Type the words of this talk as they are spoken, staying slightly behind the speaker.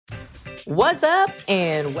What's up,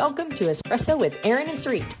 and welcome to Espresso with Aaron and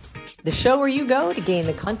Sarit, the show where you go to gain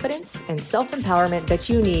the confidence and self-empowerment that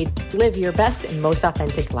you need to live your best and most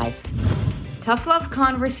authentic life. Tough love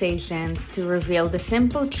conversations to reveal the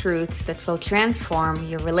simple truths that will transform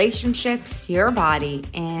your relationships, your body,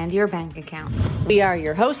 and your bank account. We are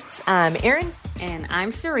your hosts. I'm Aaron. And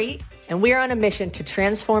I'm Sarit. And we are on a mission to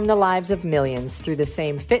transform the lives of millions through the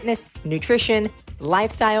same fitness, nutrition,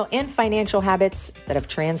 lifestyle, and financial habits that have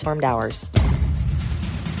transformed ours.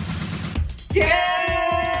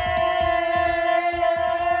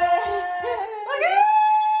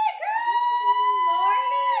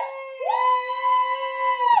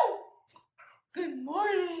 Good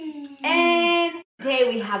morning. And today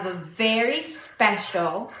we have a very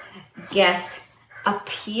special guest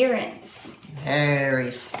appearance.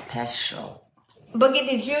 Very special. Boogie,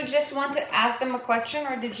 did you just want to ask them a question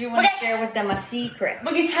or did you want to share with them a secret?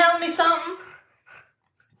 Boogie, tell me something.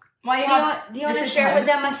 Do you want to share with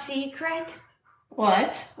them a secret?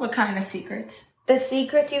 What? What kind of secret? The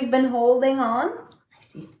secret you've been holding on?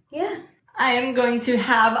 Yeah. I am going to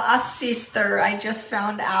have a sister. I just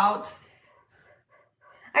found out.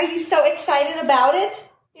 Are you so excited about it?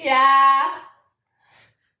 Yeah.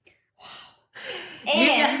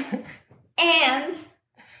 And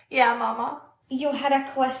yeah, Mama. You had a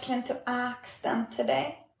question to ask them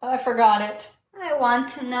today. I forgot it. I want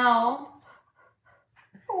to know,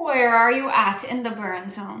 where are you at in the burn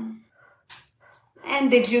zone? And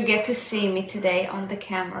did you get to see me today on the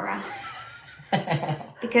camera?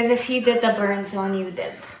 Because if you did the burn zone, you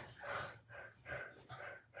did.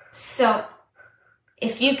 So,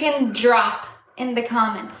 if you can drop in the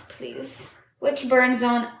comments, please. Which burn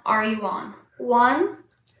zone are you on? 1,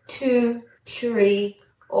 2, 3,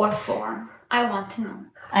 or 4? I want to know.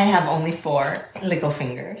 I have only 4 little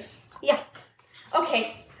fingers. Yeah.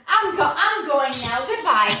 Okay. I'm going now.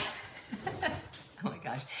 Goodbye. Oh my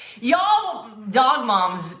gosh. Y'all dog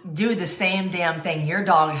moms do the same damn thing. Your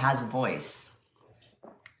dog has a voice.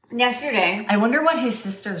 Yesterday. I wonder what his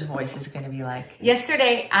sister's voice is going to be like.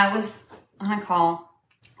 Yesterday, I was on a call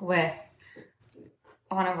with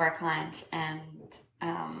one of our clients and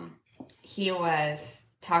he was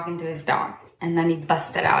talking to his dog and then he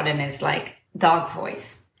busted out in his dog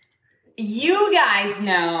voice. You guys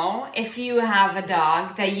know, if you have a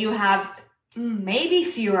dog, that you have, maybe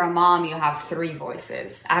if you're a mom, you have 3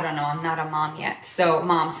 voices. I don't know, I'm not a mom yet. So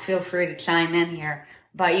moms, feel free to chime in here.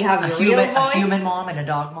 But you have your real voice. A human mom and a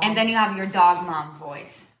dog mom. And then you have your dog mom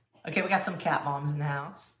voice. Okay, we got some cat moms in the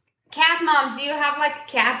house. Cat moms, do you have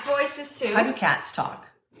cat voices too? How do cats talk?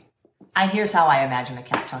 Here's how I imagine a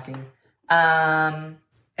cat talking.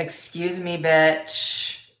 Excuse me,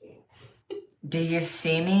 bitch. Do you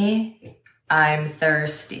see me? I'm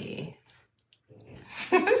thirsty.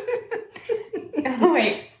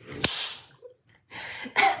 Wait.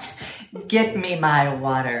 Get me my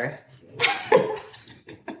water.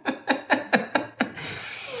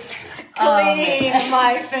 Clean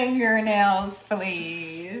my fingernails,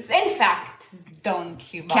 please. In fact,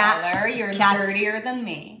 don't you bother. You're dirtier than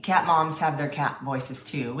me. Cat moms have their cat voices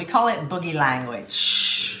too. We call it boogie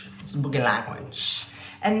language. It's boogie language.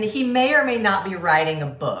 And he may or may not be writing a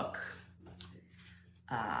book.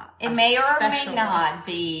 It may or may not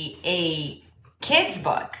be a kid's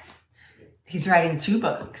book. He's writing 2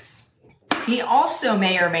 books. He also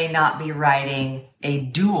may or may not be writing a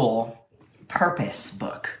dual purpose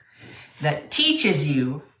book that teaches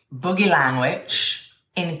you boogie language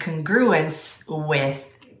in congruence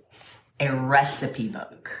with a recipe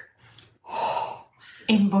book.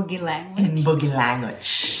 In boogie language? In boogie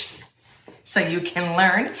language. So you can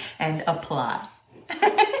learn and apply.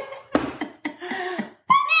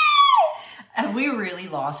 Have we really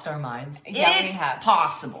lost our minds? Yeah, it's we have.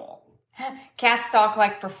 Possible. Cats talk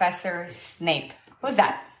like Professor Snape. Who's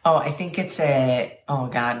that? Oh, I think it's Harry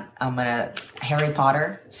Potter.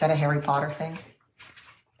 Is that a Harry Potter thing?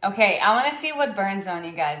 Okay, I want to see what burn zone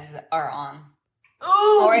you guys are on.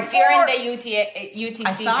 Ooh, or if you're in the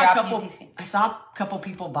UTC, I saw a couple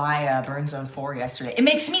people buy Burn Zone 4 yesterday. It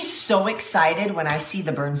makes me so excited when I see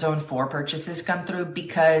the Burn Zone 4 purchases come through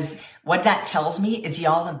because what that tells me is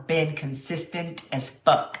y'all have been consistent as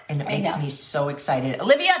fuck. And it makes me so excited.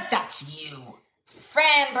 Olivia, that's you.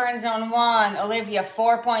 Fran, Burn Zone 1. Olivia,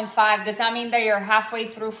 4.5. Does that mean that you're halfway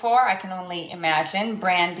through 4? I can only imagine.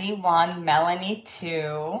 Brandy, 1. Melanie,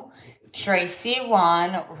 2. Tracy,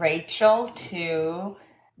 1. Rachel, 2.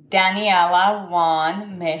 Daniela,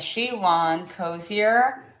 1. Mishi, 1.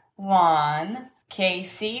 Cozier, 1.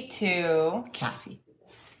 Casey, 2. Cassie.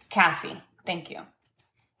 Thank you.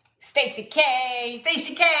 Stacy K.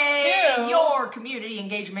 2. Your community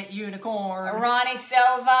engagement unicorn. Ronnie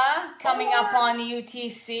Silva. coming up on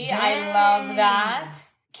UTC. I love that.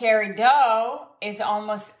 Carrie Doe is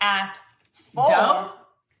almost at 4.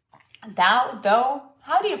 Doe?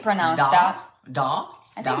 How do you pronounce that?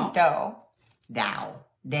 I think Doe. Dow.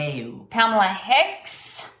 Pamela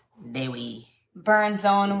Hicks. Dewi. Burn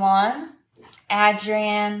Zone 1.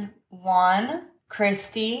 Adrian 1.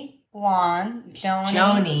 Christy 1.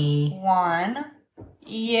 Joni 1.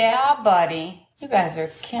 Yeah, buddy. You guys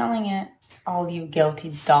are killing it. All you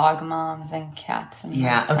guilty dog moms and cats and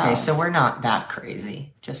okay, so we're not that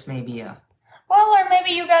crazy. Just maybe Well, or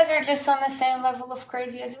maybe you guys are just on the same level of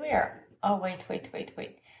crazy as we are. Oh, wait.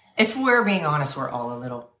 If we're being honest, we're all a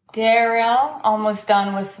little... Daryl, almost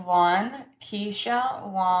done with 1. Keisha,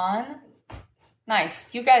 1.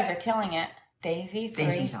 Nice. You guys are killing it. Daisy, 3.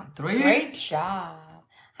 Daisy's on 3. Great job.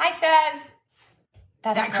 Hi, Says.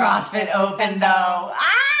 That CrossFit Open, though.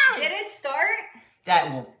 Did it start?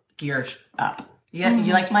 That will gear up.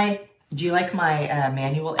 You like my... Do you like my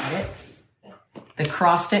manual edits? The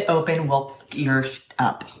CrossFit Open will gear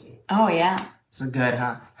up. Oh, yeah. This is good,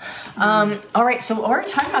 huh? All right, so what are we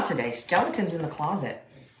talking about today? Skeletons in the closet.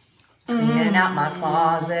 Cleaning out my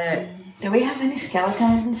closet. Do we have any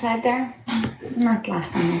skeletons inside there? Not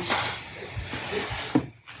last time.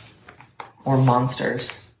 Or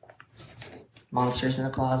monsters. Monsters in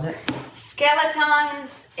the closet.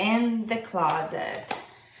 Skeletons in the closet.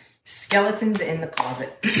 Skeletons in the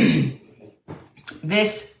closet.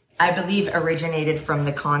 This, I believe, originated from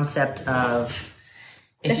the concept of...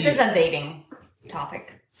 This is a dating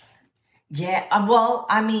topic. Yeah, well,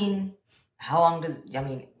 I mean,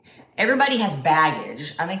 everybody has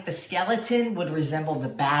baggage. I think the skeleton would resemble the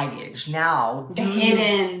baggage. Now, The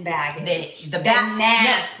hidden baggage. The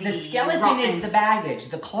nasty. the skeleton is the baggage.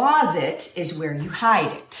 The closet is where you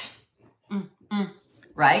hide it.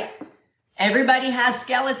 Right? Everybody has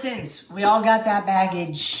skeletons. We all got that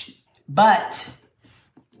baggage. But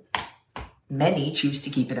many choose to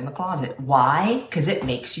keep it in the closet. Why? Because it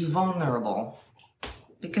makes you vulnerable.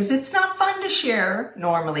 Because it's not fun to share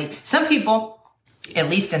normally. Some people, at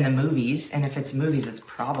least in the movies, and if it's movies, it's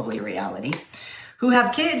probably reality, who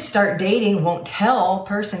have kids start dating, won't tell a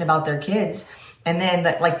person about their kids. And then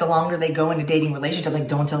the longer they go into dating relationships,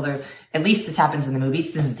 don't tell at least this happens in the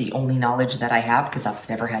movies. This is the only knowledge that I have because I've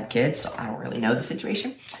never had kids. So I don't really know the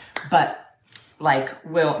situation. But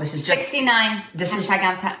this is just 69.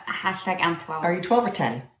 Hashtag I'm 12. Are you 12 or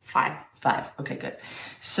 10? 5. Okay, good.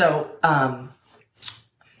 So,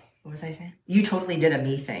 what was I saying? You totally did a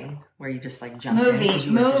me thing where you just jumped in.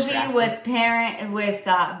 Movie with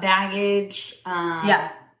baggage.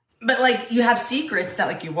 Yeah. But you have secrets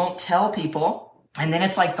that you won't tell people. And then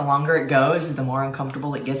it's the longer it goes, the more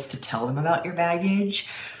uncomfortable it gets to tell them about your baggage.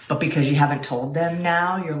 But because you haven't told them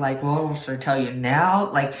now, you're well, should I tell you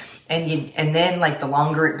now? And then the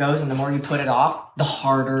longer it goes and the more you put it off, the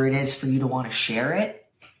harder it is for you to want to share it.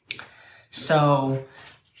 So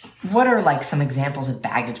what are some examples of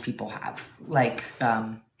baggage people have?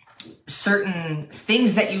 Certain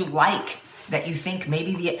things that you like, that you think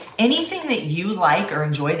maybe anything that you like or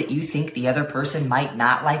enjoy that you think the other person might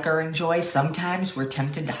not like or enjoy, sometimes we're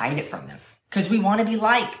tempted to hide it from them because we want to be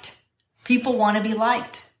liked. People want to be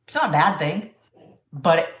liked. It's not a bad thing,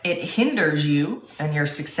 but it hinders you and your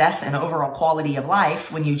success and overall quality of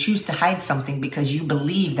life when you choose to hide something because you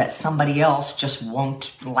believe that somebody else just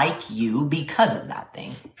won't like you because of that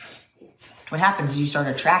thing. What happens is you start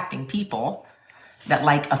attracting people that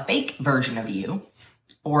like a fake version of you,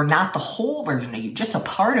 or not the whole version of you, just a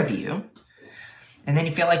part of you. And then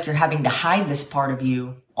you feel like you're having to hide this part of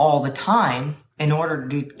you all the time in order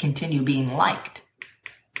to continue being liked.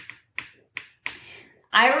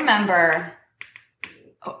 I remember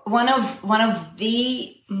one of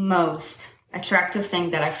the most attractive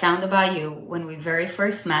thing that I found about you when we very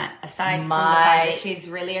first met, aside from the fact that she's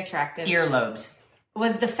really attractive. Earlobes.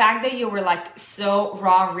 Was the fact that you were so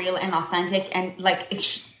raw, real, and authentic, and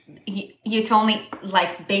you told me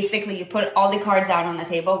basically you put all the cards out on the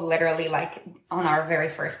table, literally on our very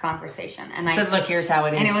first conversation, and I said, "Look, here's how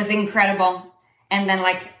it is," and it was incredible. And then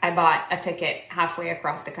I bought a ticket halfway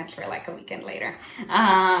across the country a weekend later.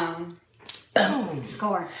 Boom.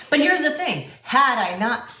 Score. But here's the thing: had I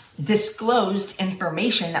not disclosed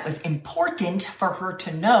information that was important for her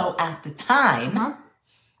to know at the time.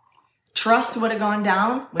 Trust would have gone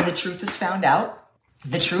down when the truth is found out.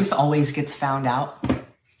 The truth always gets found out.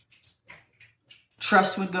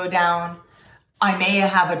 Trust would go down. I may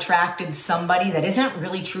have attracted somebody that isn't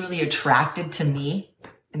really truly attracted to me.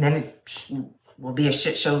 And then it will be a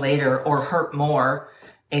shit show later or hurt more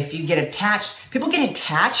if you get attached. People get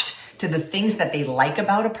attached to the things that they like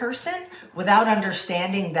about a person without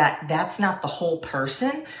understanding that that's not the whole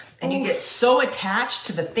person. And you get so attached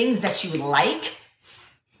to the things that you like,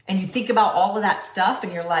 and you think about all of that stuff,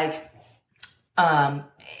 and you're like, and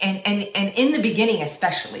in the beginning,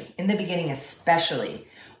 especially,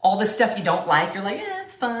 all the stuff you don't like, you're like,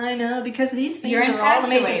 it's fine, because these things You're are all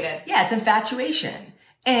amazing. infatuated. Yeah, it's infatuation.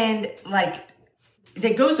 And like,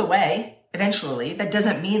 that goes away eventually. That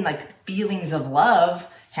doesn't mean like feelings of love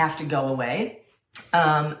have to go away.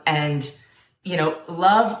 And,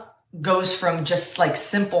 love goes from just like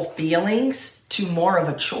simple feelings to more of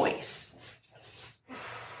a choice.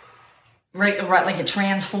 Right, like it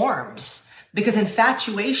transforms. Because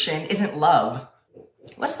infatuation isn't love.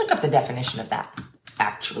 Let's look up the definition of that,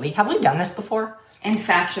 actually. Have we done this before?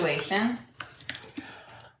 Infatuation.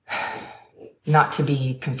 Not to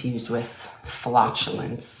be confused with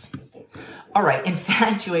flatulence. All right,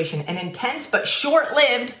 infatuation, an intense but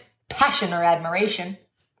short-lived passion or admiration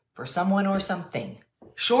for someone or something.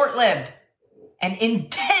 Short-lived and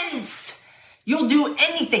intense. You'll do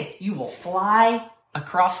anything. You will fly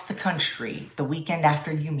across the country the weekend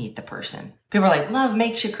after you meet the person. People are like, love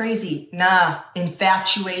makes you crazy. Nah,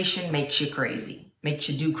 infatuation makes you crazy. Makes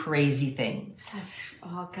you do crazy things.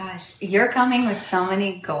 Oh gosh, you're coming with so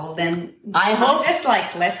many golden. I hope. I'm just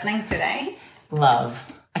like listening today.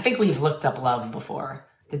 Love. I think we've looked up love before.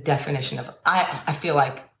 The definition of, I feel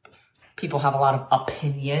like people have a lot of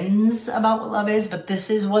opinions about what love is, but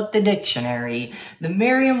this is what the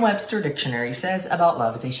Merriam-Webster dictionary says about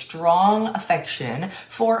love. It's a strong affection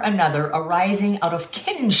for another arising out of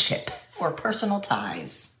kinship or personal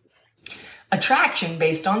ties. Attraction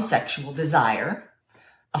based on sexual desire.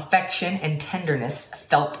 Affection and tenderness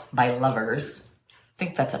felt by lovers. I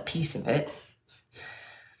think that's a piece of it.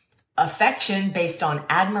 Affection based on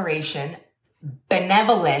admiration,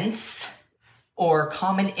 benevolence, or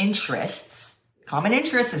common interests. Common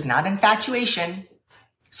interest is not infatuation.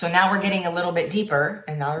 So now we're getting a little bit deeper.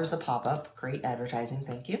 And now there's a pop-up. Great advertising.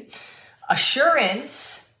 Thank you.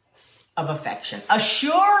 Assurance of affection.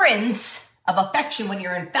 Assurance of affection. When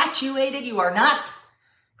you're infatuated, you are not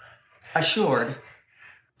assured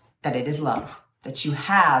that it is love, that you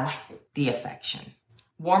have the affection.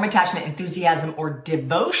 Warm attachment, enthusiasm, or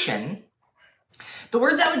devotion. The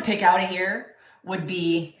words I would pick out of here would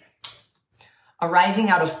be arising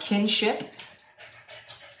out of kinship.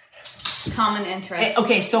 Common interest.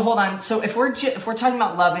 Okay, so hold on. So if we're talking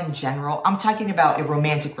about love in general, I'm talking about a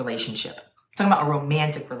romantic relationship. I'm talking about a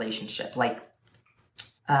romantic relationship, like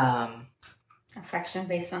Affection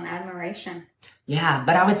based on admiration. Yeah,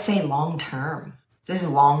 but I would say long term. This is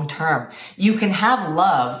long term. You can have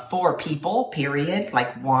love for people, period,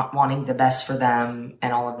 like wanting the best for them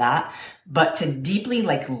and all of that. But to deeply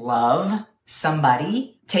like love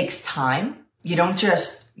somebody takes time. You don't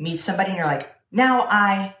just meet somebody and you're like, now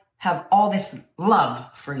I have all this love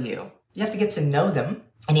for you. You have to get to know them,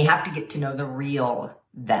 and you have to get to know the real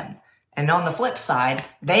them. And on the flip side,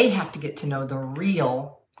 they have to get to know the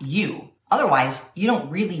real you. Otherwise, you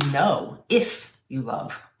don't really know if you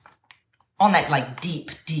love. On that like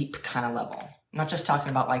deep kind of level. I'm not just talking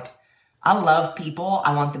about like, I love people.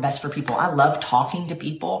 I want the best for people. I love talking to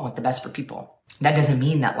people. I want the best for people. That doesn't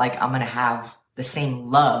mean that like I'm going to have the same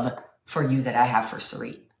love for you that I have for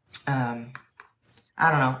Sarit. I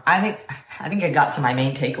don't know. I think I got to my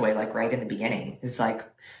main takeaway like right in the beginning. It's like,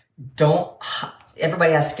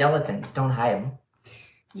 everybody has skeletons. Don't hide them.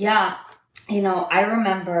 Yeah. I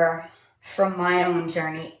remember from my own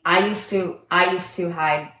journey, I used to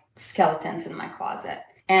hide skeletons in my closet.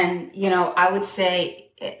 And, I would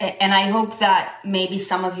say, and I hope that maybe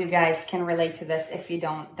some of you guys can relate to this. If you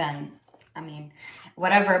don't, then,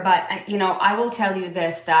 whatever. But, I will tell you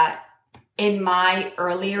this, that in my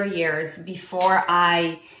earlier years, before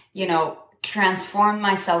I, transformed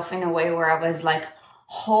myself in a way where I was like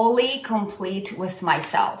wholly complete with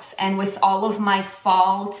myself and with all of my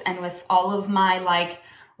faults and with all of my like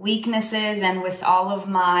weaknesses and with all of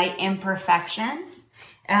my imperfections.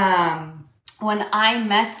 When I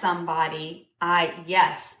met somebody, I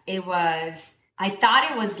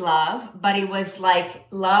thought it was love, but it was like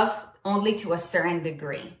love only to a certain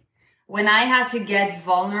degree. When I had to get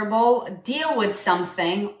vulnerable, deal with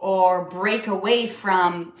something or break away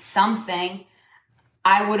from something,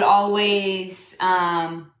 I would always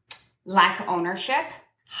lack ownership,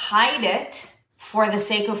 hide it for the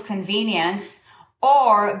sake of convenience,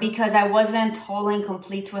 or because I wasn't whole and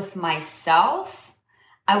complete with myself.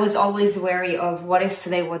 I was always wary of what if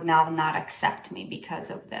they would now not accept me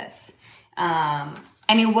because of this.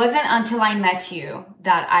 And it wasn't until I met you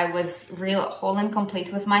that I was real whole and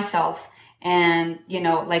complete with myself. And,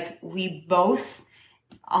 like we both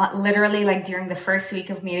literally like during the first week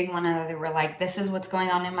of meeting one another, we're like, this is what's going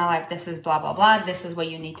on in my life. This is blah, blah, blah. This is what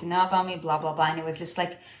you need to know about me, blah, blah, blah. And it was just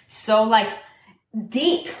like, so like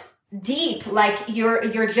deep, like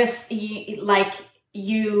you're just like,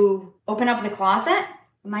 you open up the closet.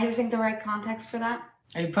 Am I using the right context for that?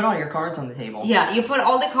 You put all your cards on the table. Yeah, you put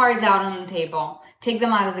all the cards out on the table, take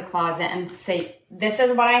them out of the closet and say, this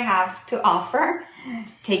is what I have to offer.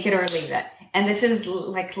 Take it or leave it. And this is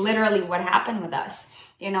like literally what happened with us,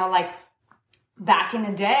 like back in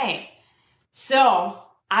the day. So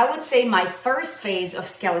I would say my first phase of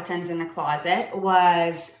skeletons in the closet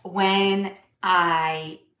was when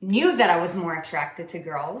I knew that I was more attracted to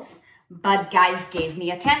girls, but guys gave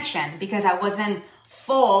me attention because I wasn't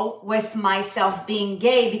full with myself being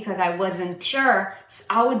gay because I wasn't sure. So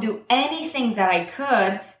I would do anything that I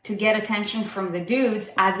could to get attention from the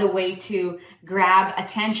dudes as a way to grab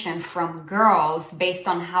attention from girls based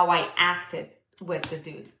on how I acted with the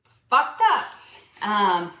dudes. Fucked up.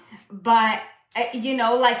 But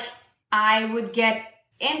like I would get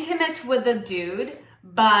intimate with the dude,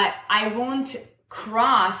 but I won't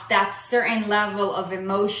cross that certain level of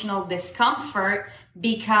emotional discomfort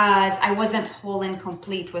because I wasn't whole and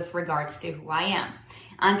complete with regards to who I am.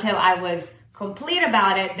 Until I was complete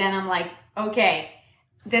about it, then I'm like, okay,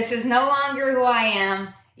 this is no longer who I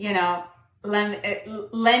am.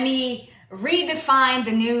 Let me redefine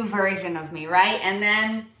the new version of me, right? And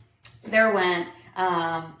then there went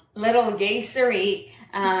little gay Sarit.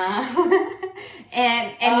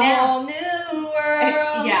 And now, new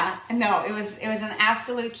world. Yeah, no, it was an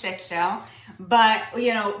absolute shit show. But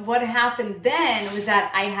what happened then was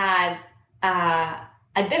that I had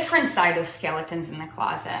a different side of skeletons in the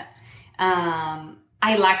closet.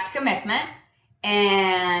 I lacked commitment,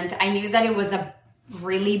 and I knew that it was a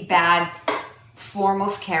really bad form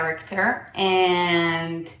of character,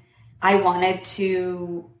 and I wanted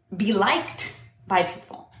to be liked by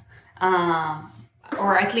people.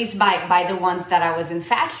 Or at least by the ones that I was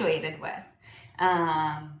infatuated with.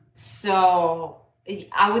 So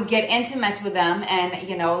I would get intimate with them, and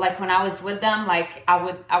like when I was with them, like I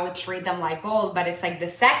would treat them like gold. But it's like the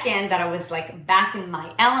second that I was like back in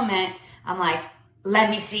my element, I'm like, let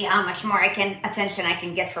me see how much more attention I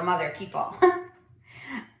can get from other people.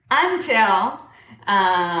 Until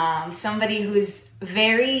somebody who's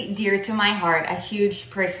very dear to my heart, a huge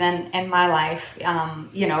person in my life,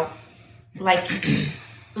 like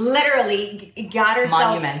literally got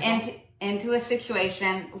herself into a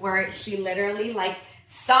situation where she literally like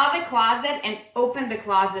saw the closet and opened the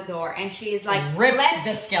closet door, and she is like,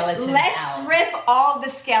 let's rip all the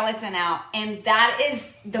skeleton out. And that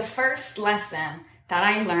is the first lesson that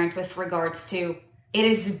I learned with regards to, it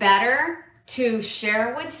is better to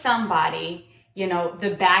share with somebody,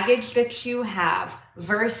 the baggage that you have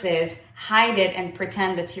versus hide it and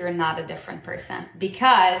pretend that you're not a different person,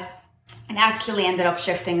 because it actually ended up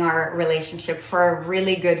shifting our relationship for a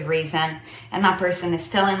really good reason. And that person is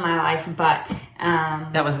still in my life, but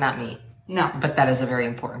that was not me. No. But that is a very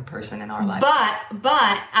important person in our life. But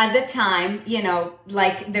at the time,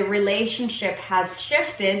 like the relationship has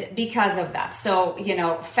shifted because of that. So,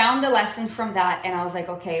 found a lesson from that, and I was like,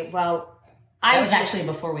 okay, well, that was actually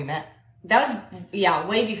before we met. That was,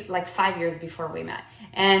 like 5 years before we met.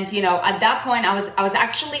 And, at that point I was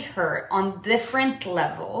actually hurt on different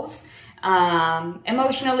levels.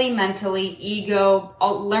 Emotionally, mentally, ego,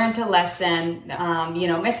 learned a lesson,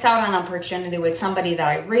 missed out on an opportunity with somebody that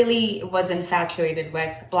I really was infatuated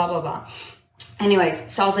with, blah, blah, blah.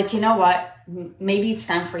 Anyways, so I was like, you know what? Maybe it's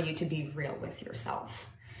time for you to be real with yourself.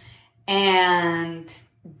 And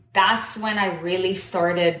that's when I really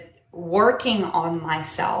started working on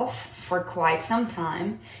myself for quite some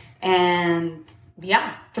time. And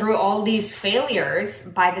through all these failures,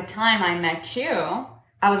 by the time I met you,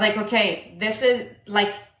 I was like, okay, this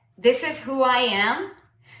is who I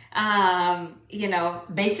am.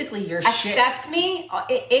 Basically your accept me.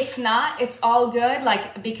 If not, it's all good.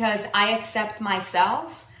 Like, because I accept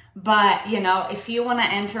myself. But, if you want to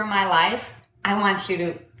enter my life, I want you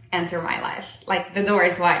to enter my life. Like, the door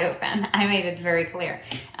is wide open. I made it very clear.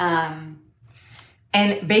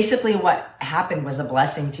 And basically what happened was a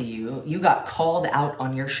blessing to you. You got called out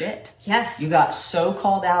on your shit. Yes. You got so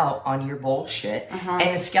called out on your bullshit.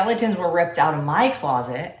 And the skeletons were ripped out of my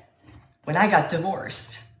closet when I got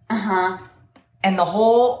divorced. And the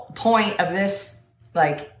whole point of this,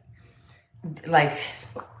 like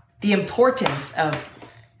the importance of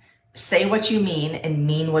say what you mean and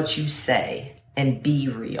mean what you say and be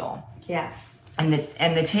real. Yes. And the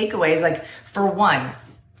takeaway is, like, for one,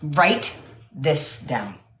 write this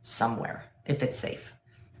down somewhere if it's safe.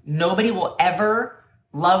 Nobody will ever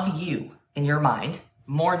love you in your mind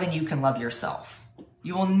more than you can love yourself.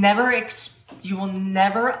 You will never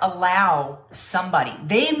allow somebody,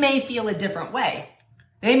 they may feel a different way.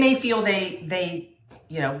 They may feel they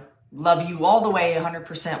love you all the way,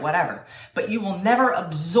 100%, whatever, but you will never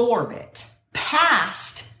absorb it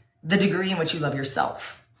past the degree in which you love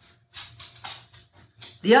yourself.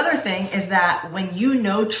 The other thing is that when you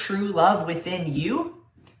know true love within you,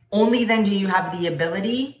 only then do you have the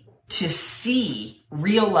ability to see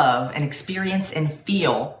real love and experience and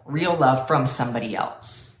feel real love from somebody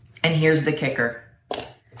else. And here's the kicker.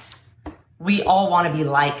 We all want to be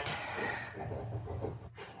liked,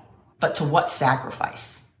 but to what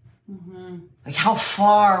sacrifice? Mm-hmm. Like, how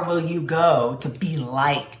far will you go to be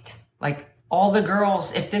liked? Like, all the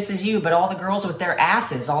girls, if this is you, but all the girls with their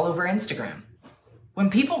asses all over Instagram. When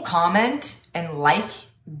people comment and like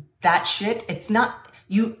that shit, it's not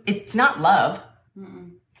love.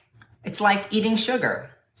 Mm-mm. It's like eating sugar.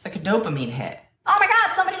 It's like a dopamine hit. Oh my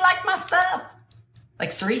God, somebody liked my stuff. Like,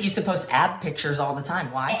 Sarit used to post ab pictures all the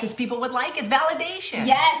time. Why? Because people would like it. It's validation.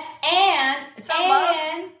 Yes, and it's not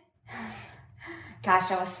love.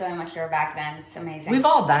 Gosh, I was so immature back then. It's amazing. We've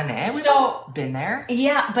all done it. We've all been there.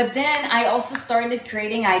 Yeah, but then I also started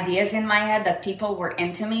creating ideas in my head that people were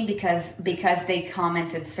into me because they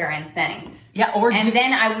commented certain things. Yeah,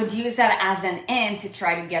 then I would use that as an end to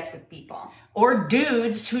try to get with people. Or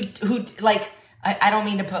dudes who like, I don't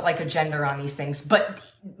mean to put like a gender on these things, but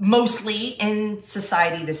mostly in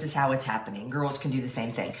society, this is how it's happening. Girls can do the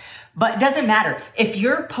same thing. But it doesn't matter. If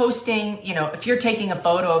you're posting, if you're taking a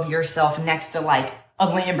photo of yourself next to like a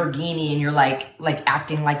Lamborghini and you're like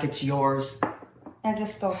acting like it's yours. I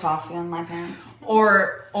just spilled coffee on my pants.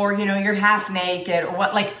 Or you're half naked or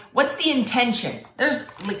what's the intention?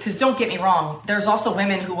 Because don't get me wrong, there's also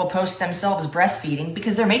women who will post themselves breastfeeding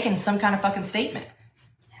because they're making some kind of fucking statement.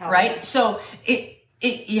 Right? So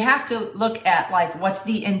you have to look at like, what's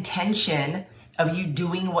the intention of you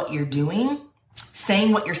doing what you're doing,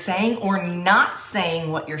 saying what you're saying, or not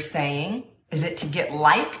saying what you're saying? Is it to get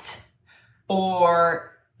liked?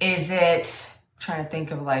 Or is it, I'm trying to think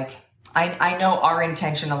of like, I know our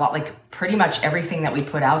intention a lot, like pretty much everything that we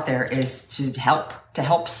put out there is to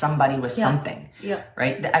help somebody with something. Yeah.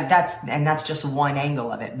 Right? That's just one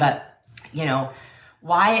angle of it. But,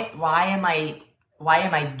 why am I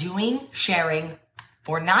doing, sharing,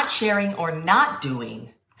 or not doing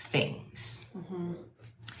things? Mm-hmm.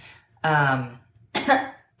 I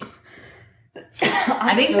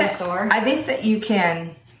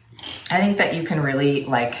think that you can really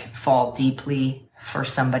like fall deeply for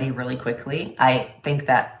somebody really quickly. I think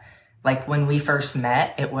that like when we first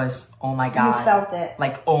met, it was, oh my God. You felt it.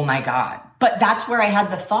 Like, oh my God. But that's where I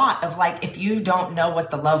had the thought of like, if you don't know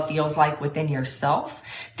what the love feels like within yourself,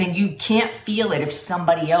 then you can't feel it if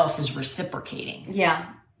somebody else is reciprocating. Yeah.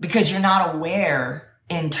 Because you're not aware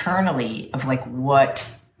internally of like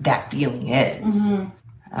what that feeling is.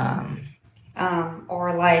 Mm-hmm.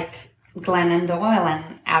 Or like Glennon Doyle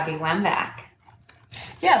and Abby Wambach.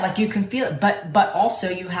 Yeah, like you can feel it, but also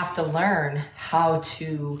you have to learn how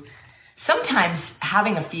to, sometimes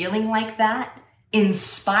having a feeling like that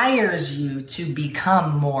inspires you to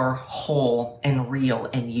become more whole and real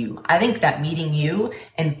in you. I think that meeting you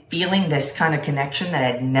and feeling this kind of connection that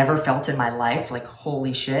I'd never felt in my life, like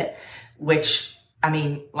holy shit, which I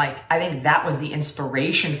mean, like, I think that was the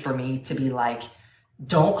inspiration for me to be like,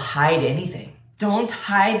 don't hide anything. Don't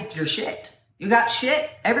hide your shit. You got shit.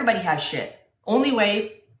 Everybody has shit. Only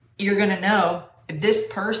way you're going to know if this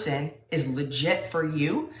person is legit for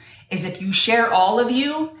you is if you share all of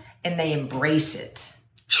you and they embrace it.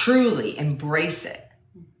 Truly embrace it.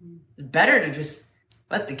 Mm-hmm. It's better to just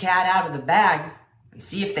let the cat out of the bag and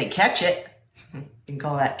see if they catch it. You can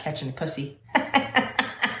call that catching pussy.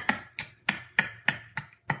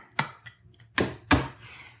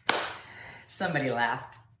 Somebody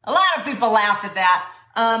laughed. A lot of people laughed at that.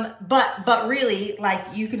 But really,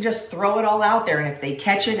 like, you can just throw it all out there, and if they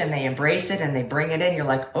catch it and they embrace it and they bring it in, you're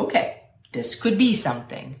like, okay, this could be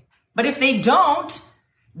something. But if they don't,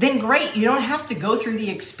 then great. You don't have to go through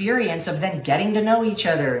the experience of then getting to know each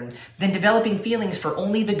other and then developing feelings for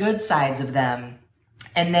only the good sides of them.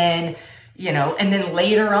 And then, and then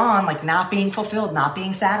later on, like, not being fulfilled, not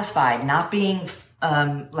being satisfied, not being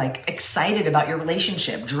like excited about your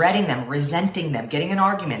relationship, dreading them, resenting them, getting in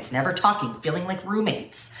arguments, never talking, feeling like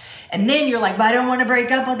roommates. And then you're like, but I don't want to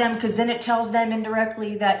break up with them because then it tells them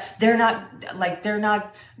indirectly that they're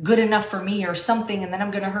not good enough for me or something. And then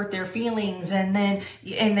I'm going to hurt their feelings. And then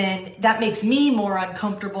that makes me more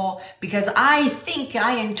uncomfortable because I think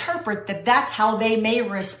I interpret that that's how they may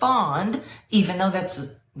respond, even though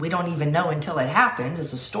we don't even know until it happens.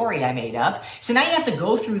 It's a story I made up. So now you have to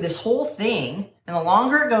go through this whole thing And the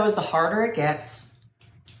longer it goes, the harder it gets.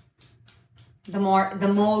 The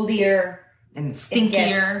moldier and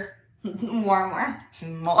stinkier. Warmer.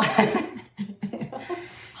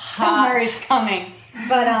 Hot. Summer is coming.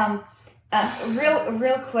 But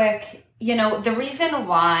real quick, the reason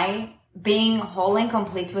why being whole and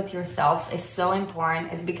complete with yourself is so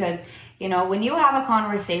important is because, when you have a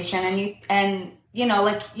conversation and you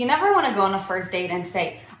never want to go on a first date and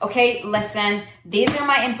say, okay, listen, these are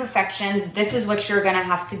my imperfections. This is what you're going to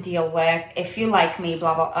have to deal with. If you like me,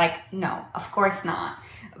 blah, blah. No, of course not.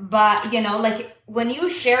 But, when you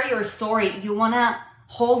share your story, you want to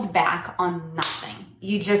hold back on nothing.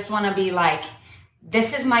 You just want to be like,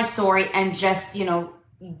 this is my story and just,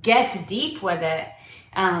 get deep with it.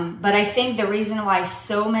 But I think the reason why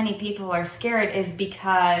so many people are scared is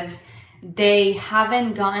because they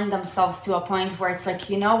haven't gotten themselves to a point where it's like,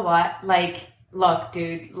 you know what? Look,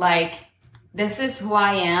 dude, this is who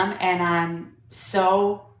I am and I'm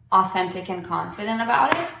so authentic and confident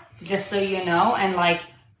about it, just so you know. And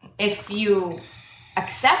if you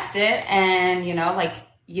accept it and,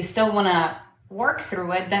 you still want to work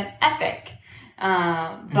through it, then epic.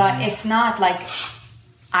 But if not,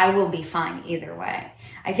 I will be fine either way.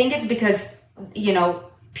 I think it's because,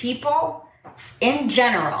 people in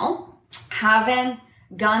general haven't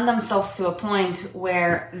gotten themselves to a point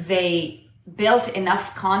where they built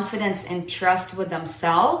enough confidence and trust with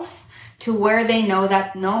themselves to where they know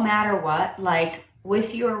that no matter what,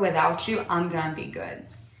 with you or without you, I'm gonna be good.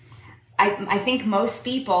 I think most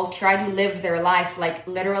people try to live their life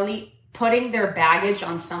literally putting their baggage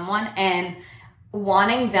on someone and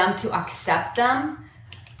wanting them to accept them,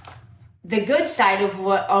 the good side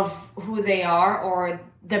of who they are or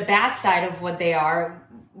the bad side of what they are,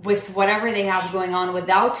 with whatever they have going on,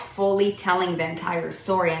 without fully telling the entire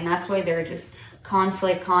story. And that's why there's just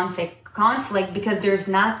conflict, because there's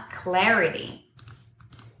not clarity.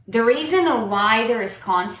 The reason why there is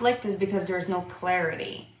conflict is because there's no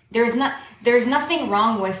clarity. There's nothing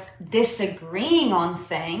wrong with disagreeing on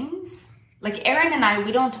things. Erin and I,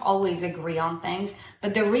 we don't always agree on things,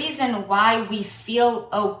 but the reason why we feel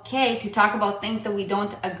okay to talk about things that we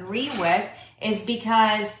don't agree with is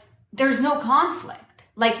because there's no conflict.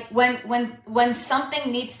 When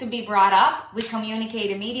something needs to be brought up, we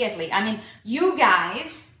communicate immediately. I mean, you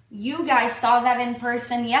guys saw that in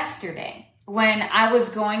person yesterday when I was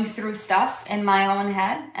going through stuff in my own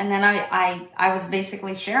head, and then I was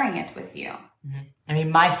basically sharing it with you. Mm-hmm. I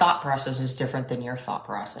mean, my thought process is different than your thought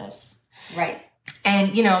process. Right.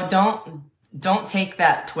 And, don't take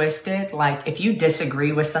that twisted. If you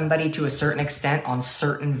disagree with somebody to a certain extent on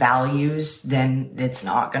certain values, then it's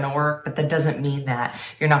not going to work. But that doesn't mean that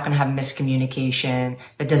you're not going to have miscommunication.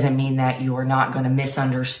 That doesn't mean that you are not going to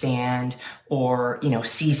misunderstand or,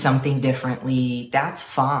 see something differently. That's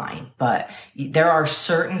fine. But there are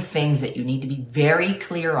certain things that you need to be very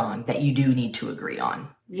clear on that you do need to agree on.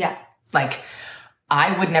 Yeah.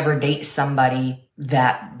 I would never date somebody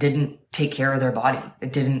that didn't take care of their body.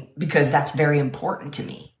 Because that's very important to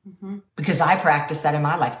me. Mm-hmm. Because I practice that in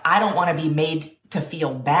my life. I don't want to be made to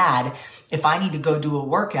feel bad if I need to go do a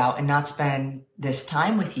workout and not spend this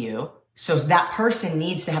time with you. So that person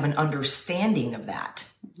needs to have an understanding of that.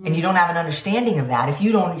 Mm-hmm. And you don't have an understanding of that if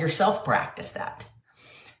you don't yourself practice that.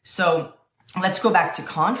 So let's go back to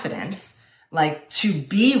confidence. To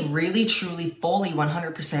be really, truly, fully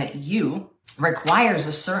 100% you requires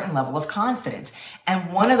a certain level of confidence.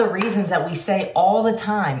 And one of the reasons that we say all the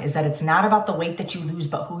time is that it's not about the weight that you lose,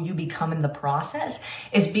 but who you become in the process,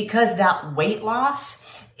 is because that weight loss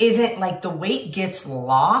isn't the weight gets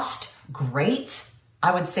lost. Great.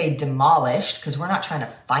 I would say demolished, because we're not trying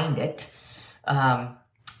to find it.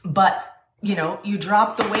 But you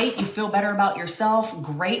drop the weight, you feel better about yourself.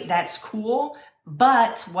 Great. That's cool.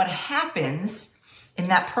 But what happens in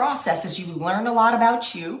that process is you learn a lot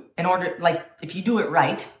about you if you do it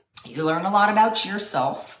right, you learn a lot about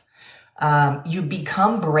yourself. You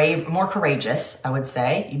become brave, more courageous, I would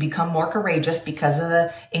say. You become more courageous because of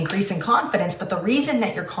the increase in confidence. But the reason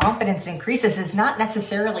that your confidence increases is not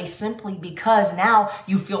necessarily simply because now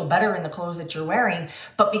you feel better in the clothes that you're wearing,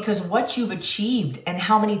 but because what you've achieved and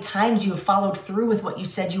how many times you have followed through with what you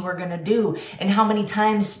said you were going to do, and how many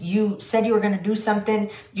times you said you were going to do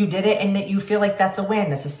something, you did it, and that you feel like that's a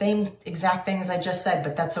win. It's the same exact thing as I just said,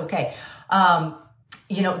 but that's okay.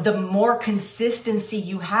 The more consistency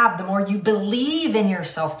you have, the more you believe in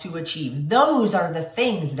yourself to achieve. Those are the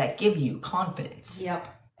things that give you confidence. Yep.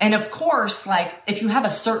 And of course, if you have a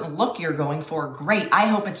certain look you're going for, great. I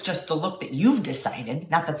hope it's just the look that you've decided,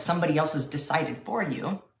 not that somebody else has decided for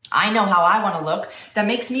you. I know how I want to look. That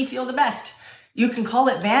makes me feel the best. You can call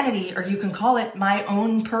it vanity or you can call it my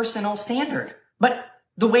own personal standard. But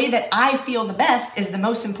the way that I feel the best is the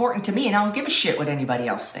most important to me, and I don't give a shit what anybody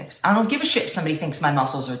else thinks. I don't give a shit if somebody thinks my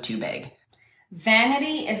muscles are too big.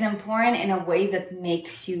 Vanity is important in a way that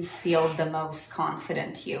makes you feel the most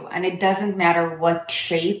confident you. And it doesn't matter what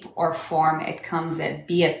shape or form it comes in,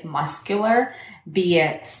 be it muscular, be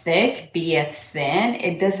it thick, be it thin.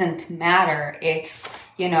 It doesn't matter. It's,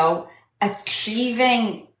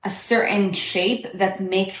 achieving a certain shape that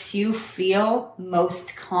makes you feel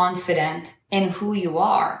most confident in who you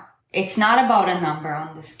are. It's not about a number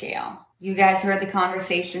on the scale. You guys heard the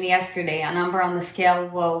conversation yesterday. A number on the scale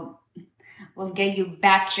will get you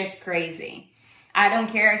batshit crazy. I don't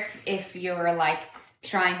care if you're like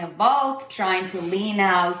trying to bulk, trying to lean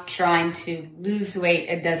out, trying to lose weight.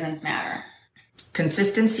 It doesn't matter.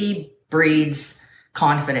 Consistency breeds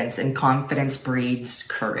confidence, and confidence breeds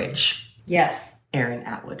courage. Yes. Erin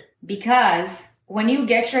Atwood. Because when you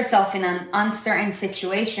get yourself in an uncertain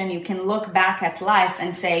situation, you can look back at life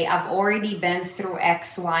and say, I've already been through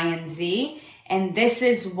X, Y, and Z. And this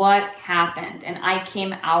is what happened. And I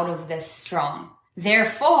came out of this strong.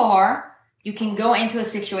 Therefore, you can go into a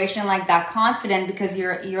situation like that confident because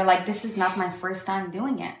you're like, this is not my first time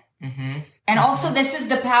doing it. Mm-hmm. And also this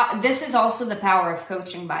is also the power of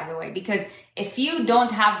coaching, by the way, because if you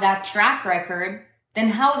don't have that track record, then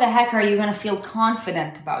how the heck are you going to feel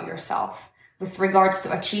confident about yourself with regards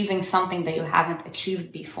to achieving something that you haven't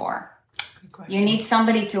achieved before? You need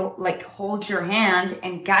somebody to like hold your hand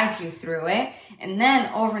and guide you through it. And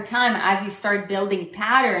then over time, as you start building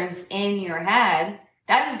patterns in your head,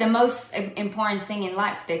 that is the most important thing in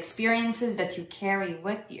life, the experiences that you carry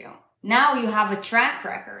with you. Now you have a track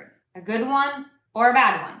record, a good one or a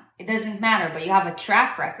bad one. It doesn't matter, but you have a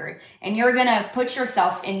track record and you're going to put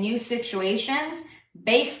yourself in new situations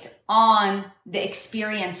based on the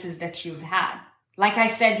experiences that you've had. Like I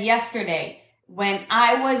said yesterday, when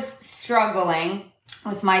I was struggling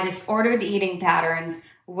with my disordered eating patterns,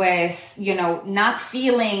 with, not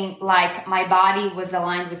feeling like my body was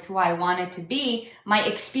aligned with who I wanted to be, my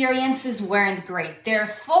experiences weren't great.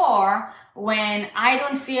 Therefore, when I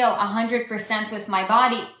don't feel 100% with my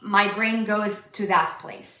body, my brain goes to that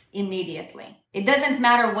place immediately. It doesn't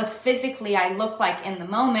matter what physically I look like in the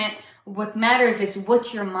moment. What matters is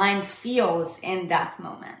what your mind feels in that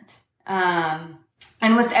moment.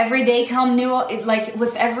 And with every day comes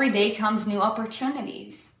new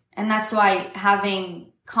opportunities. And that's why having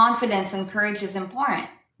confidence and courage is important.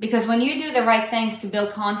 Because when you do the right things to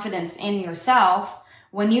build confidence in yourself,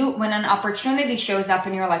 when an opportunity shows up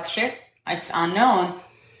and you're like, shit, it's unknown,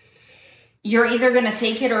 you're either going to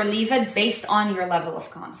take it or leave it based on your level of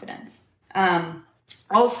confidence.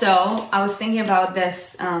 Also, I was thinking about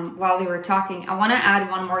this while you were talking. I want to add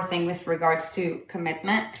one more thing with regards to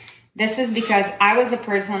commitment. This is because I was a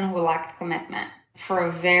person who lacked commitment for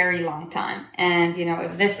a very long time. And,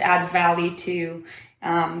 if this adds value to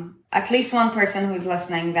at least one person who's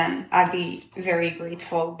listening, then I'd be very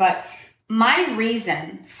grateful. But my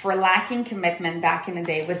reason for lacking commitment back in the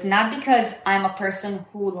day was not because I'm a person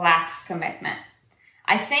who lacks commitment.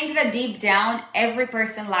 I think that deep down, every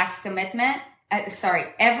person lacks commitment.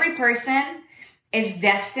 Every person is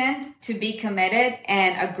destined to be committed,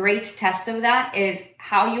 and a great test of that is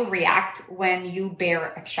how you react when you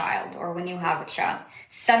bear a child or when you have a child.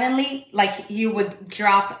 Suddenly, like you would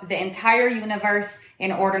drop the entire universe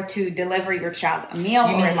in order to deliver your child a meal.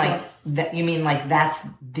 You mean like that's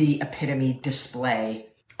the epitome display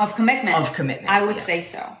of commitment? Of commitment. I would say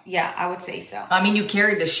so. Yeah, I would say so. I mean, you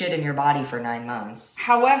carried the shit in your body for 9 months.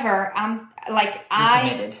 However,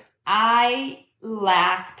 committed. I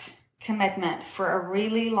lacked commitment for a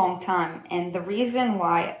really long time. And the reason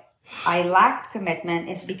why I lacked commitment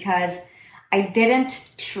is because I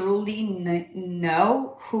didn't truly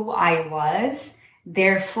know who I was.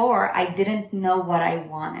 Therefore, I didn't know what I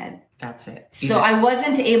wanted. That's it. So I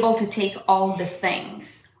wasn't able to take all the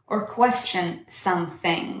things or question some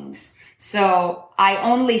things. So I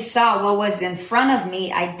only saw what was in front of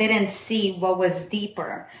me. I didn't see what was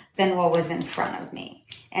deeper than what was in front of me.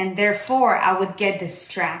 And therefore, I would get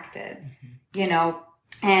distracted,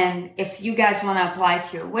 and if you guys want to apply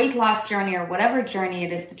to your weight loss journey or whatever journey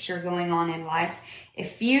it is that you're going on in life,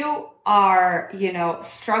 if you are,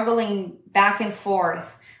 struggling back and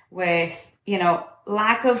forth with,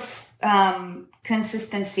 lack of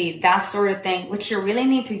consistency, that sort of thing, what you really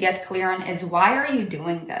need to get clear on is, why are you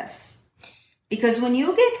doing this? Because when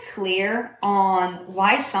you get clear on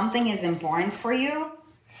why something is important for you,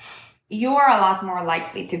 you are a lot more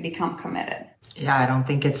likely to become committed. Yeah, I don't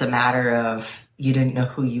think it's a matter of, you didn't know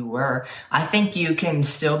who you were. I think you can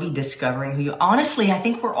still be discovering who you, honestly, I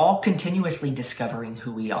think we're all continuously discovering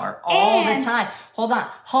who we are all the time.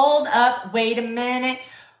 Hold up, wait a minute.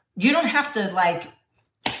 You don't have to like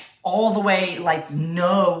all the way like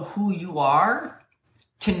know who you are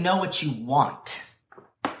to know what you want.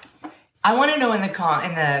 I want to know in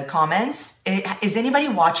the comments, is anybody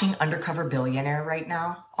watching Undercover Billionaire right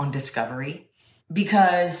now on Discovery?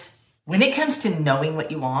 Because when it comes to knowing what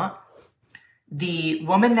you want, the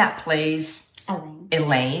woman that plays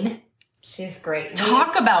Elaine, she's great.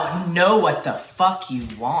 Talk about know what the fuck you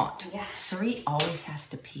want. Yeah. Sari always has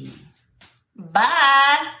to pee.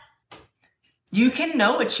 Bye. You can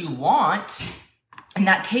know what you want, and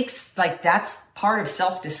that takes, like, that's part of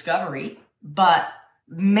self-discovery. But,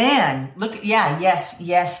 man, look,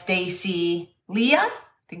 yes, Stacy. Leah? I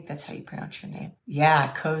think that's how you pronounce your name.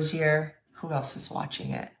 Yeah, Cozier. Who else is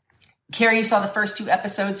watching it? Carrie, you saw the first 2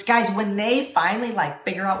 episodes. Guys, when they finally like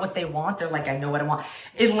figure out what they want, they're like, I know what I want.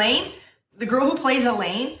 Elaine, the girl who plays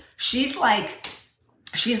Elaine, she's like,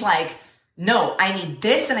 no, I need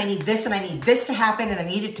this and I need this and I need this to happen and I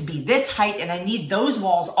need it to be this height and I need those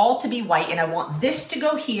walls all to be white and I want this to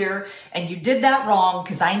go here and you did that wrong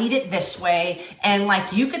because I need it this way. And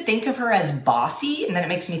like, you could think of her as bossy, and then it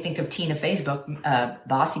makes me think of Tina Fey's book,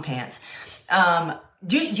 Bossy Pants.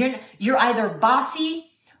 You're either bossy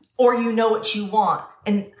or you know what you want.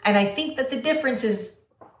 And I think that the difference is,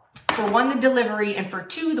 for 1, the delivery, and for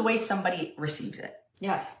 2, the way somebody receives it.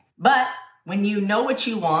 Yes. But when you know what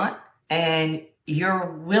you want and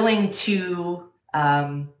you're willing to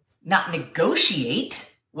not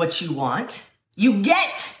negotiate what you want, you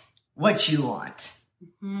get what you want.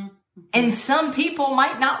 Mm-hmm. And some people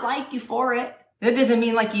might not like you for it. That doesn't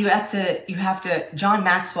mean like you have to, John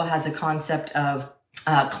Maxwell has a concept of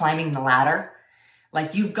climbing the ladder.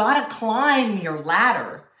 Like, you've got to climb your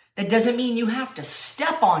ladder. That doesn't mean you have to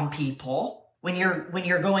step on people when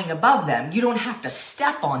you're going above them. You don't have to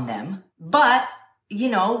step on them. But, you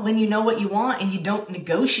know, when you know what you want and you don't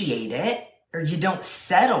negotiate it or you don't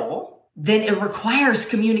settle, then it requires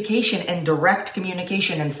communication and direct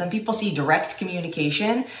communication. And some people see direct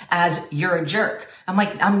communication as you're a jerk. I'm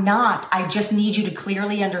like, I'm not. I just need you to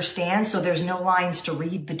clearly understand so there's no lines to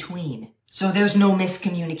read between. So there's no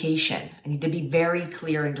miscommunication. I need to be very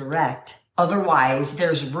clear and direct. Otherwise,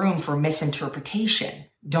 there's room for misinterpretation.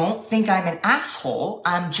 Don't think I'm an asshole.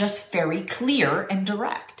 I'm just very clear and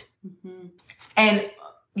direct. Mm-hmm. And,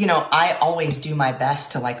 you know, I always do my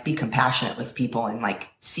best to like be compassionate with people and like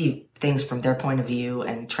see things from their point of view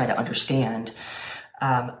and try to understand.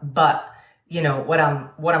 But, you know, what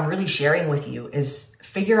I'm really sharing with you is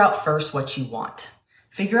figure out first what you want.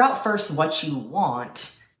 Figure out first what you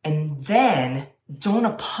want. And then don't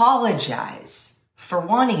apologize for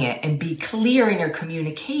wanting it, and be clear in your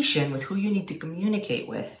communication with who you need to communicate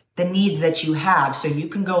with, the needs that you have, so you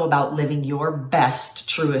can go about living your best,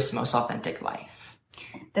 truest, most authentic life.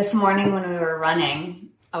 This morning when we were running,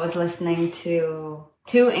 I was listening to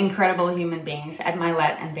 2 incredible human beings, Ed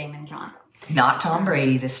Milet and Damon John. Not Tom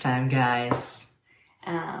Brady this time, guys.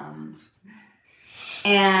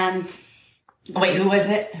 And... Wait, who was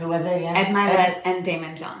it? Who was it again? Ed Milet and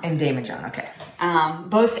Damon John. And Damon John, okay.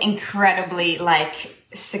 Both incredibly, like,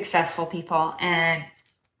 successful people. And,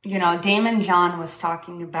 you know, Damon John was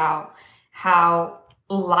talking about how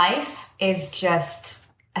life is just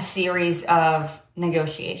a series of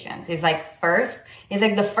negotiations. He's like,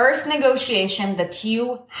 the first negotiation that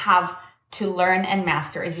you have to learn and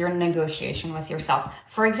master is your negotiation with yourself.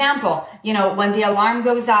 For example, you know, when the alarm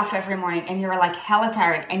goes off every morning and you're like hella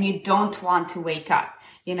tired and you don't want to wake up,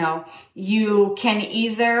 you know, you can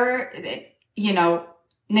either, you know,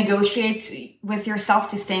 negotiate with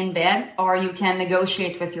yourself to stay in bed, or you can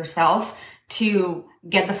negotiate with yourself to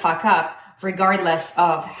get the fuck up regardless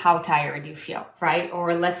of how tired you feel, right?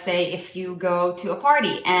 Or let's say if you go to a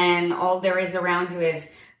party and all there is around you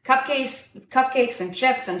is cupcakes and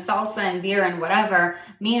chips and salsa and beer and whatever.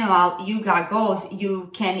 Meanwhile, you got goals. You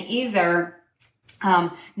can either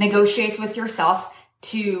negotiate with yourself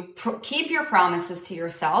to keep your promises to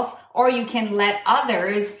yourself, or you can let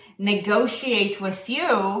others negotiate with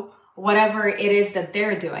you whatever it is that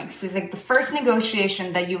they're doing. So it's like the first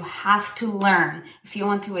negotiation that you have to learn if you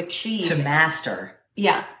want to achieve. To master.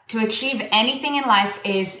 Yeah. To achieve anything in life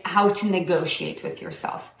is how to negotiate with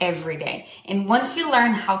yourself every day. And once you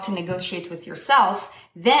learn how to negotiate with yourself,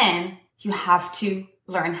 then you have to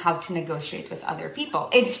learn how to negotiate with other people.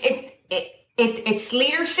 It's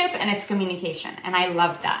leadership and it's communication. And I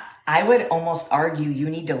love that. I would almost argue you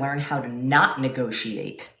need to learn how to not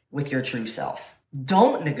negotiate with your true self.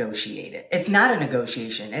 don't negotiate it. It's not a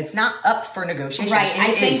negotiation. It's not up for negotiation. Right.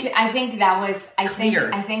 I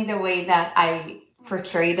think the way that I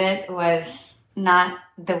portrayed it was not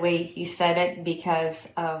the way he said it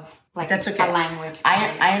because of like that's okay. a language.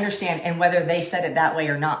 I understand. And whether they said it that way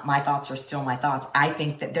or not, my thoughts are still my thoughts. I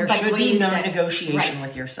think that there should be no negotiation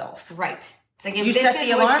with yourself. Right. It's like, if this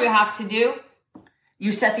is what you have to do.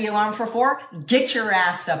 You set the alarm for 4, get your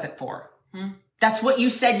ass up at 4. That's what you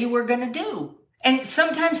said you were going to do. And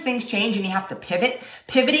sometimes things change and you have to pivot.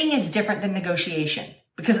 Pivoting is different than negotiation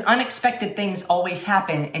because unexpected things always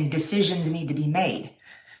happen and decisions need to be made.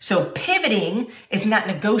 So pivoting is not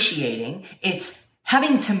negotiating. It's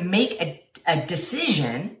having to make a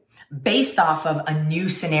decision based off of a new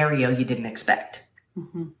scenario you didn't expect.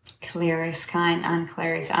 Clear is kind,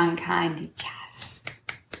 unclear is unkind. Yes.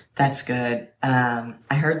 That's good. I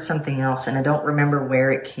heard something else and I don't remember where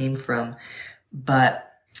it came from, but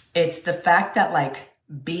it's the fact that like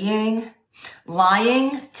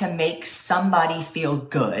lying to make somebody feel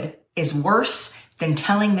good is worse than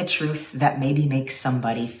telling the truth that maybe makes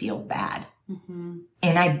somebody feel bad.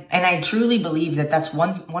 And I truly believe that that's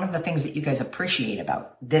one of the things that you guys appreciate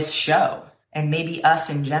about this show and maybe us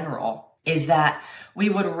in general is that we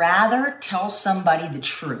would rather tell somebody the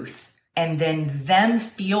truth and then them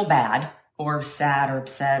feel bad or sad or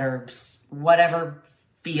upset or whatever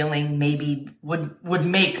feeling maybe would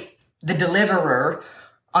make the deliverer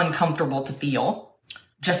uncomfortable to feel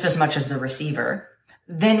just as much as the receiver,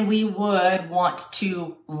 then we would want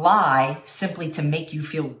to lie simply to make you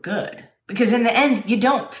feel good. Because in the end, you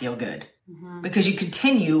don't feel good because you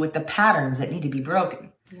continue with the patterns that need to be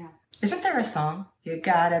broken. Yeah. Isn't there a song? You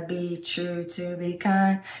gotta be true to be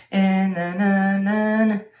kind. And na na na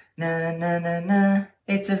na na na na na.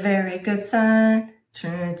 It's a very good sign.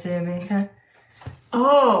 True to be kind.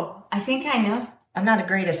 Oh, I think I know. I'm not the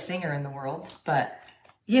greatest singer in the world, but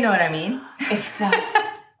you know what I mean. If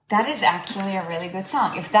that is actually a really good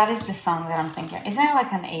song. If that is the song that I'm thinking, isn't it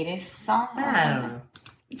like an 80s song or I something? don't know.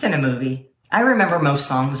 It's in a movie. I remember most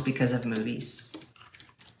songs because of movies.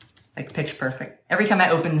 Like Pitch Perfect. Every time I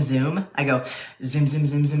open Zoom, I go zoom, zoom,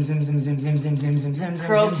 zoom, zoom, zoom, zoom, zoom, zoom, zoom, zoom, zoom, zoom, zoom.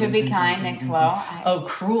 Cruel to Be Kind, Nick Lowe. Oh,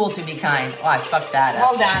 Cruel to Be Kind. Oh, I fucked that up.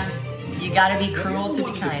 Hold on. You gotta be cruel to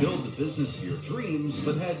be kind. Build the business of your dreams,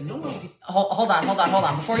 but had no idea. Hold on.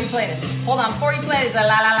 Before you play this. La la la la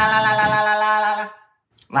la la la la la la.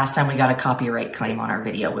 Last time we got a copyright claim on our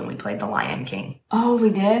video when we played The Lion King. Oh,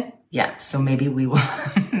 we did? Yeah, so maybe we will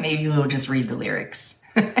just read the lyrics.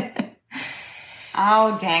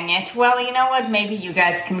 Oh, dang it. Well, you know what? Maybe you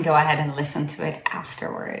guys can go ahead and listen to it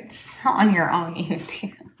afterwards on your own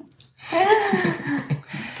YouTube.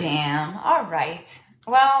 Damn. All right.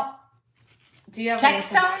 Well, do you have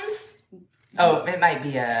Text tones? Oh, it might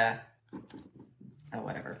be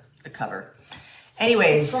whatever, the cover.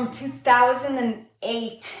 Anyways. It's from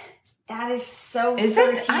 2008. That is so is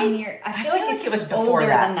 13 years. I feel like it was before older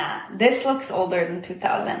than that. This looks older than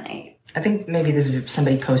 2008. I think maybe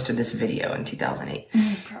somebody posted this video in 2008.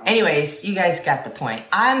 Anyways, you guys got the point.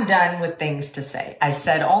 I'm done with things to say. I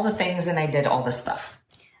said all the things and I did all the stuff.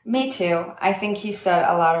 Me too. I think you said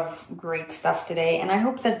a lot of great stuff today, and I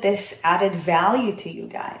hope that this added value to you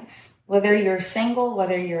guys. Whether you're single,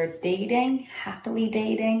 whether you're dating, happily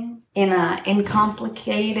dating, in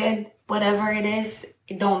complicated, whatever it is,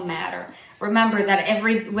 it don't matter. Remember that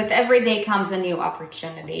with every day comes a new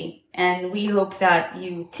opportunity, and we hope that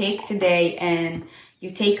you take today and you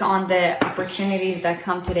take on the opportunities that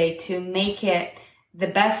come today to make it the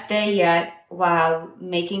best day yet, while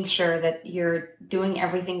making sure that you're doing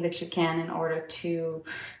everything that you can in order to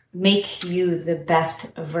make you the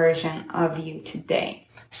best version of you today.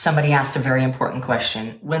 Somebody asked a very important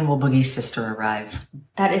question. When will Boogie's sister arrive?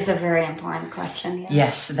 That is a very important question.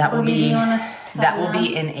 Yes, that will be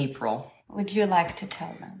in April. Would you like to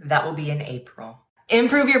tell them? That will be in April.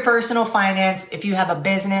 Improve your personal finance. If you have a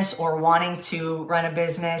business or wanting to run a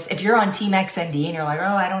business, if you're on Team XND and you're like,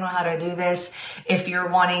 oh, I don't know how to do this. If you're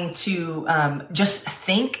wanting to just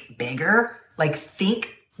think bigger, like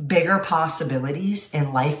think bigger possibilities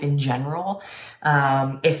in life in general.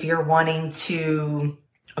 If you're wanting to,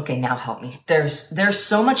 okay, now help me. There's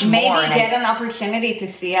so much more. Maybe get an opportunity to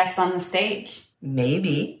see us on the stage.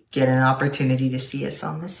 Maybe get an opportunity to see us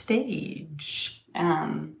on the stage.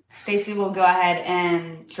 Stacey will go ahead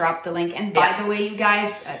and drop the link. And by the way, you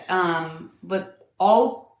guys, with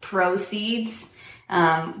all proceeds,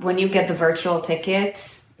 when you get the virtual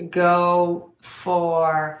tickets, go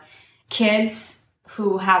for kids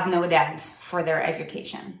who have no dads for their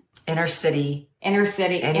education. Inner city kids.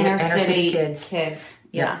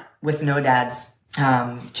 Yeah. With no dads,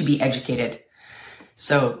 to be educated.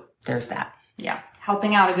 So there's that.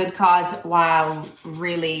 helping out a good cause while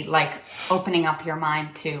really like opening up your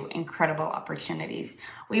mind to incredible opportunities.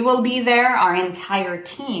 We will be there. Our entire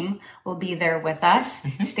team will be there with us.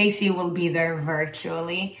 Stacy will be there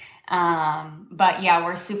virtually. But yeah,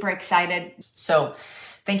 we're super excited. So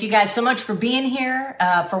thank you guys so much for being here,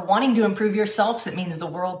 for wanting to improve yourselves. It means the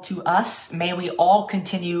world to us. May we all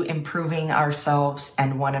continue improving ourselves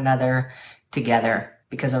and one another together,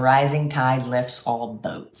 because a rising tide lifts all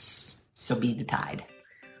boats. So be the tide.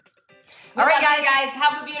 All right, guys,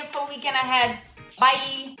 have a beautiful weekend ahead.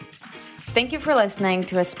 Bye. Thank you for listening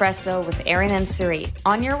to Espresso with Erin and Sarit.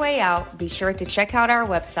 On your way out, be sure to check out our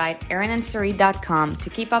website, erinandsarit.com, to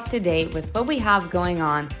keep up to date with what we have going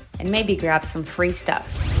on and maybe grab some free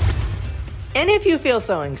stuff. And if you feel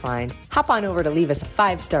so inclined, hop on over to leave us a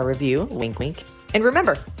 5-star review, wink, wink. And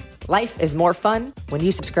remember, life is more fun when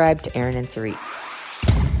you subscribe to Erin and Sarit.